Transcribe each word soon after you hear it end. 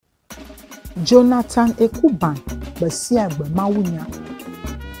Jonathan Ekuban besia gbe mawunya.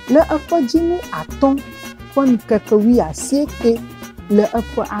 Le eƒe dzinu atɔ̃ ƒe ŋkeke 19 le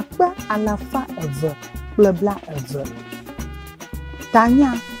eƒe akpe 220.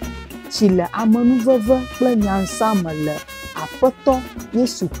 Tanya tsi le amenuveve kple nyansa me le Aƒetɔ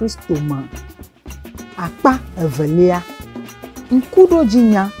Yesu Kristo me. Akpa 2.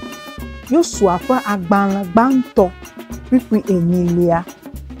 Ŋkuɖodzinya Yosua ƒe agbalẽ gbãtɔ kpikpi 8.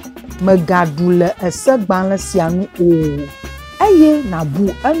 Megaɖu le esegbalẽ sia nu o, eye nàbu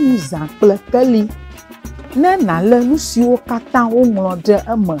enu zã kple keli ne nàlé nu siwo katã woŋlɔ ɖe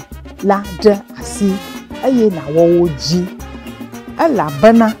eme la ɖe asi eye nàwɔ wo dzi,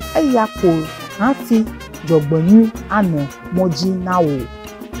 elabena eya ko hafi dzɔgbenyui anɔ mɔ dzi na wò,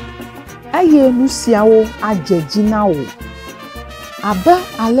 eye nu siawo adze dzi na wò abe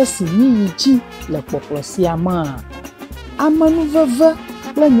ale si míyi dzi le kpɔkplɔ sia mea. Amenuveve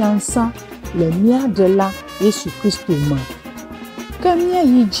kple nyansa le mía Ɖela Yesu Kristo me, ke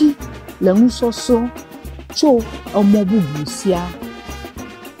míayi dzi le nusɔsrɔ̃ tso emɔ bubu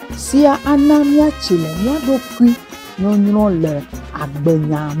sia ana míatsi le mía ɖokui nyɔnyrɔ̃ le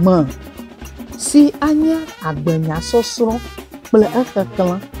agbenya me, si anye agbenyasɔsrɔ̃ kple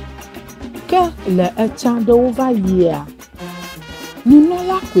exexlẽ. Ke le etsã ɖewo va yia,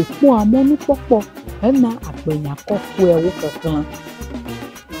 nunɔla koe kpɔa mɔnukpɔkpɔ hena agbenya kɔkɔewo xexlẽ.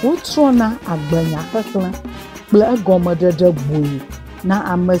 Wotrɔna agbenya xexlẽ kple egɔmeɖeɖe gboe na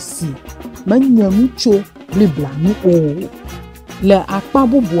ame si menye nu tso bliblanu o. Le akpa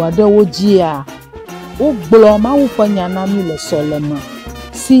bubu aɖewo dzia, wogblɔ Mawu ƒe nya na mí le sɔleme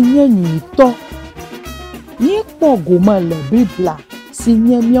si nye nyuitɔ. Míekpɔ gome le Bibla si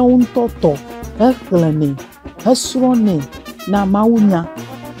nye míawo ŋutɔ tɔ hexlẽnɛ, hesrɔ̃nɛ na mawunya.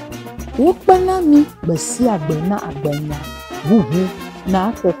 Wokpena mí gbe sia gbe na agbenya ʋuʋu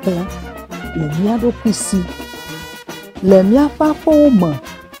na xexlẽ le mía ɖokui si, le míaƒe aƒewo me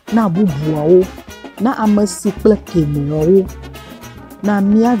na bubuawo, na ame si kple kemeawo, na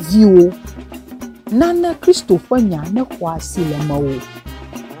mía viwo. Nane Kristo ƒe nya ne xɔ asi le mewò,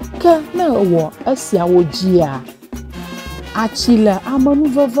 ke ne ewɔ esiawo dzia, atsi le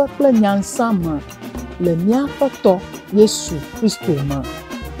amenuveve kple nyansa me le míaƒe tɔ Yesu Kristo me.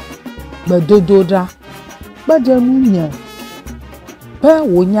 Gbedodoɖa kpe ɖe nunye be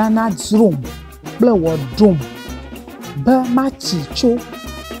wò nya nadzrom kple wòaɖom be matsi tso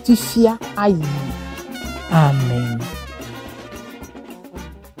fifia ayi. Amen.